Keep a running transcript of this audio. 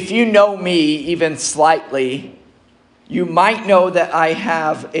If you know me even slightly, you might know that I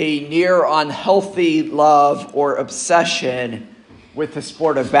have a near unhealthy love or obsession with the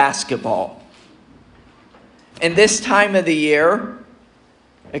sport of basketball. And this time of the year,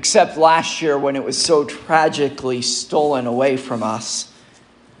 except last year when it was so tragically stolen away from us,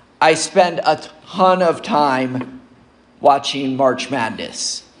 I spend a ton of time watching March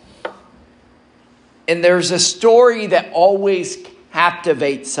Madness. And there's a story that always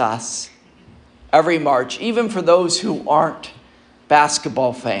captivates us every March, even for those who aren't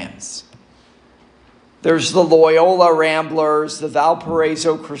basketball fans. There's the Loyola Ramblers, the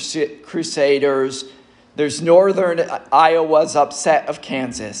Valparaiso Crusaders. There's Northern Iowa's upset of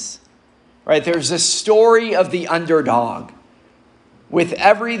Kansas. Right? There's a story of the underdog with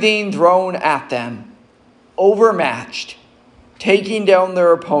everything thrown at them, overmatched, taking down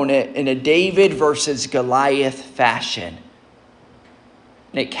their opponent in a David versus Goliath fashion.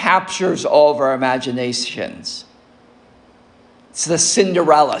 And it captures all of our imaginations. It's the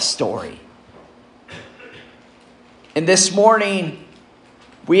Cinderella story. And this morning,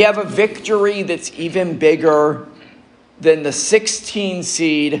 we have a victory that's even bigger than the 16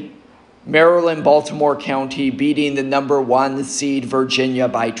 seed Maryland, Baltimore County beating the number 1 seed Virginia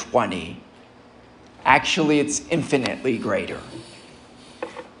by 20. Actually, it's infinitely greater.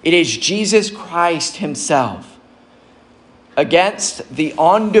 It is Jesus Christ himself against the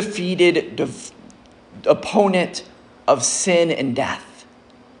undefeated opponent of sin and death.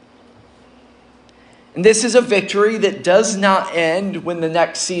 And this is a victory that does not end when the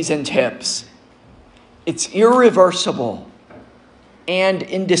next season tips. It's irreversible and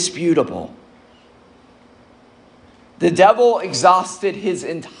indisputable. The devil exhausted his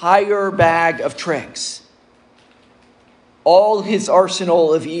entire bag of tricks, all his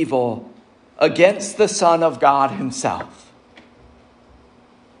arsenal of evil against the Son of God himself,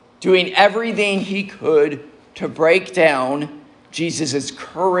 doing everything he could to break down Jesus'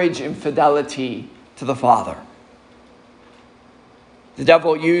 courage and fidelity to the Father. The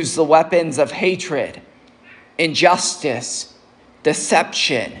devil used the weapons of hatred, injustice,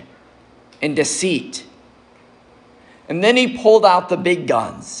 deception, and deceit. And then he pulled out the big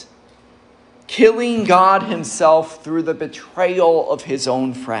guns, killing God himself through the betrayal of his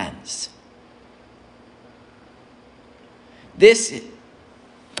own friends. This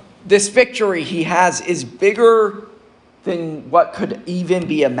victory he has is bigger than what could even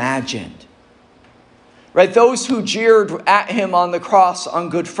be imagined. Right? Those who jeered at him on the cross on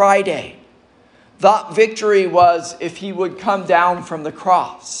Good Friday thought victory was if he would come down from the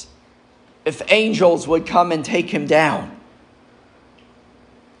cross, if angels would come and take him down.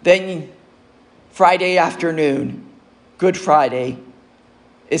 Then Friday afternoon, Good Friday,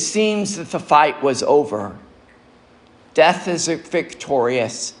 it seems that the fight was over. Death is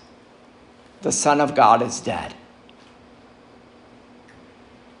victorious. The Son of God is dead.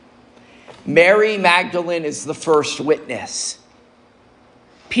 Mary Magdalene is the first witness.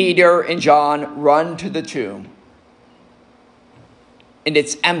 Peter and John run to the tomb, and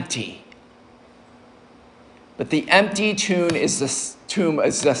it's empty. But the empty tomb is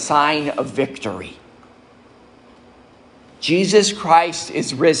the sign of victory. Jesus Christ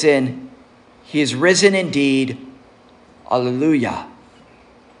is risen. He is risen indeed. Alleluia.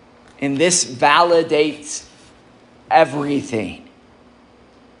 And this validates everything.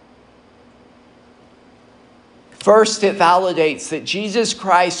 First, it validates that Jesus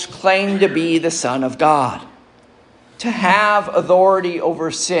Christ claimed to be the Son of God, to have authority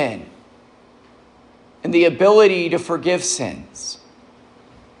over sin and the ability to forgive sins.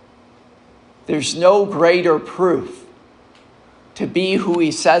 There's no greater proof to be who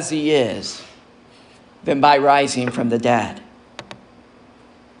he says he is than by rising from the dead.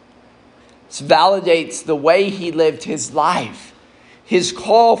 This validates the way he lived his life. His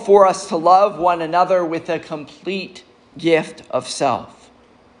call for us to love one another with a complete gift of self.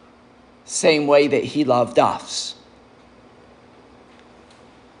 Same way that he loved us.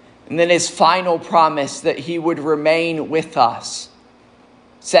 And then his final promise that he would remain with us,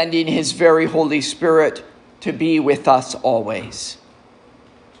 sending his very Holy Spirit to be with us always.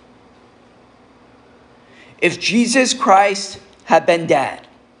 If Jesus Christ had been dead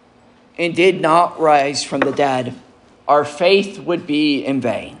and did not rise from the dead, our faith would be in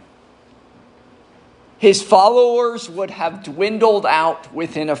vain. His followers would have dwindled out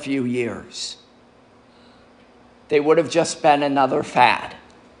within a few years. They would have just been another fad.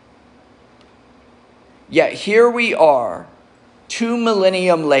 Yet here we are, 2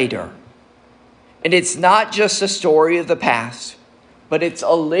 millennia later, and it's not just a story of the past, but it's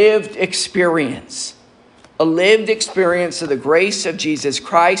a lived experience a lived experience of the grace of Jesus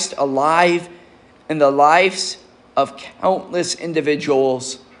Christ alive in the lives of countless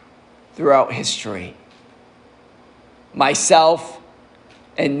individuals throughout history. Myself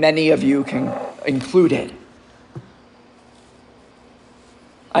and many of you included.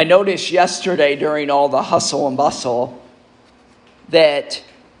 I noticed yesterday during all the hustle and bustle that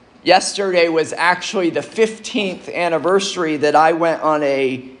yesterday was actually the 15th anniversary that I went on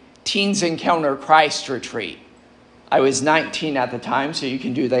a Teens Encounter Christ retreat. I was 19 at the time, so you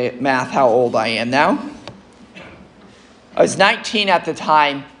can do the math how old I am now. I was 19 at the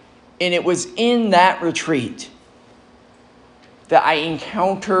time, and it was in that retreat that I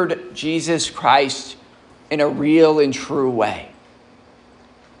encountered Jesus Christ in a real and true way.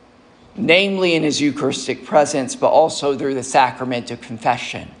 Namely in his Eucharistic presence, but also through the sacrament of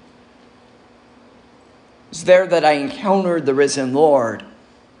confession. It was there that I encountered the risen Lord.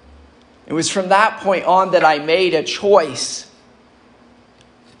 It was from that point on that I made a choice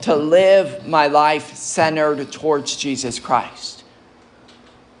to live my life centered towards Jesus Christ.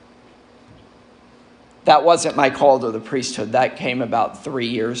 That wasn't my call to the priesthood. That came about 3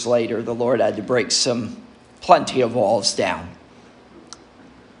 years later. The Lord had to break plenty of walls down.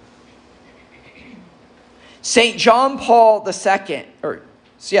 St. John Paul II,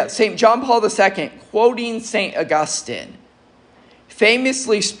 quoting St. Augustine,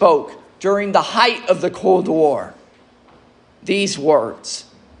 famously spoke during the height of the Cold War these words: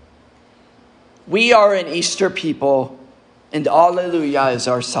 "We are an Easter people, and Alleluia is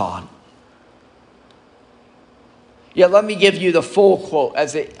our song." Yet let me give you the full quote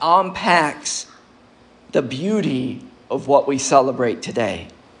as it unpacks the beauty of what we celebrate today.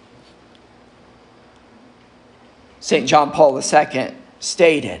 St. John Paul II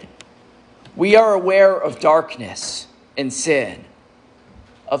stated, "We are aware of darkness and sin,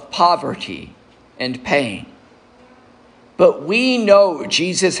 of poverty and pain. But we know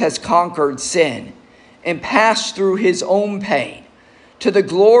Jesus has conquered sin and passed through his own pain to the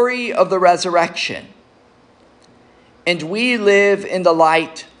glory of the resurrection. And we live in the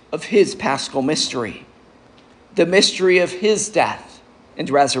light of his paschal mystery, the mystery of his death and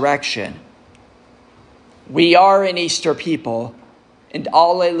resurrection. We are an Easter people, and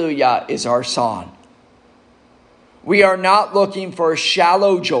Alleluia is our song. We are not looking for a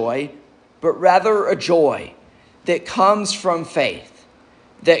shallow joy, but rather a joy that comes from faith,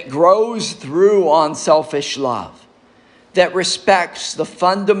 that grows through unselfish love, that respects the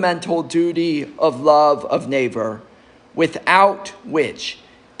fundamental duty of love of neighbor, without which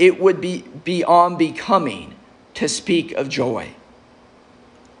it would be beyond becoming to speak of joy.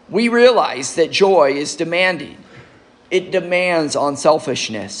 We realize that joy is demanding. It demands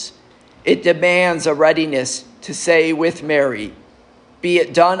unselfishness. It demands a readiness to say with Mary, 'Be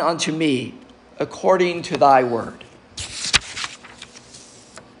it done unto me according to thy word.'"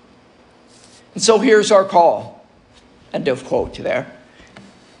 And so here's our call. End of quote there.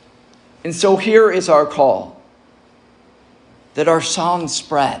 And so here is our call. That our song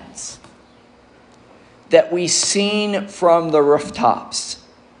spreads. That we sing from the rooftops.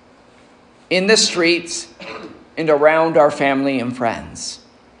 In the streets and around our family and friends.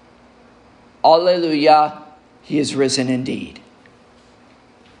 Alleluia, he is risen indeed.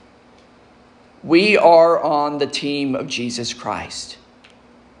 We are on the team of Jesus Christ.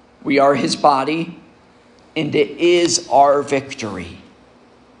 We are his body, and it is our victory.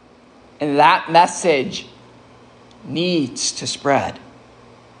 And that message needs to spread.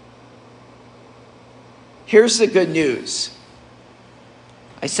 Here's the good news.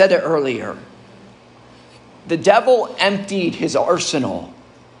 I said it earlier. The devil emptied his arsenal.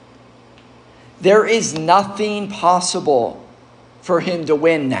 There is nothing possible for him to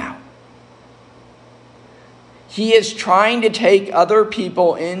win now. He is trying to take other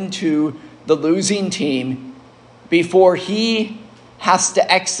people into the losing team before he has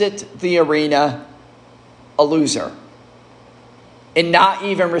to exit the arena a loser and not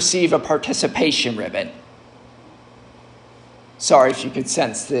even receive a participation ribbon. Sorry if you could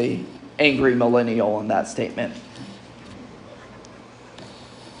sense the angry millennial in that statement.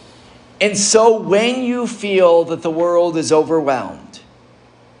 And so when you feel that the world is overwhelmed,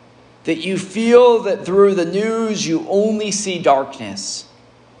 that you feel that through the news you only see darkness,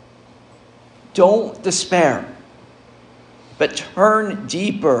 don't despair, but turn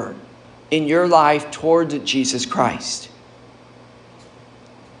deeper in your life toward Jesus Christ.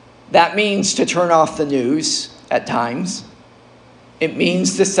 That means to turn off the news at times. It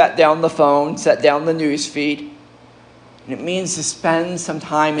means to set down the phone, set down the news feed. And it means to spend some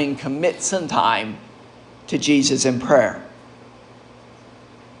time and commit some time to Jesus in prayer.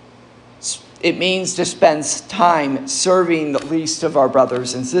 It means to spend time serving the least of our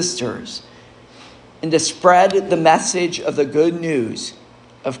brothers and sisters, and to spread the message of the good news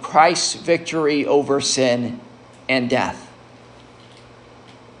of Christ's victory over sin and death.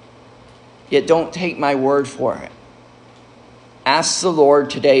 Yet don't take my word for it. Ask the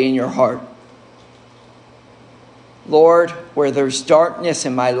Lord today in your heart, Lord, where there's darkness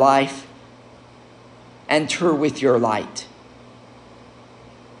in my life, enter with your light.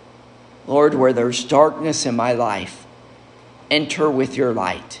 Lord, where there's darkness in my life, enter with your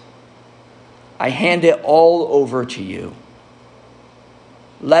light. I hand it all over to you.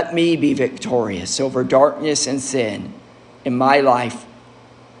 Let me be victorious over darkness and sin in my life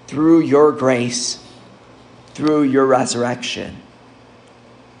through your grace, through your resurrection.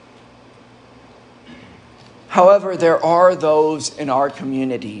 However, there are those in our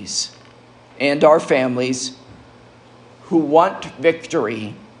communities and our families who want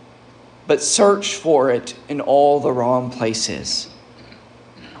victory, but search for it in all the wrong places.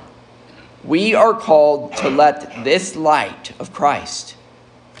 We are called to let this light of Christ,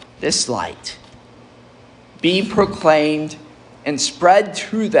 this light, be proclaimed and spread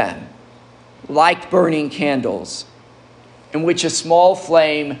to them like burning candles, in which a small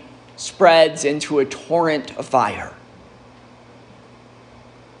flame spreads into a torrent of fire.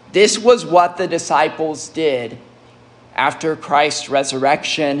 This was what the disciples did after Christ's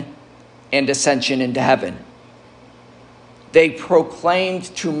resurrection and ascension into heaven. They proclaimed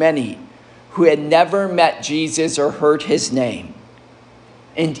to many who had never met Jesus or heard his name,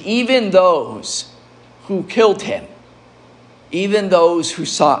 and even those who killed him, even those who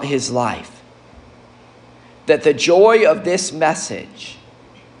sought his life, that the joy of this message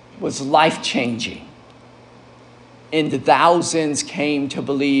was life-changing, and thousands came to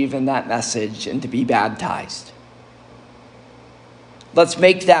believe in that message and to be baptized. Let's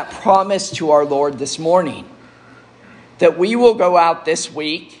make that promise to our Lord this morning, that we will go out this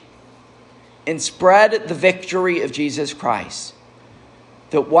week and spread the victory of Jesus Christ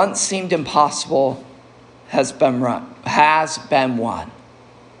that once seemed impossible has been won.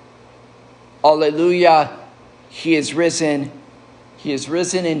 Alleluia. He is risen. He is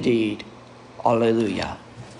risen indeed. Alleluia.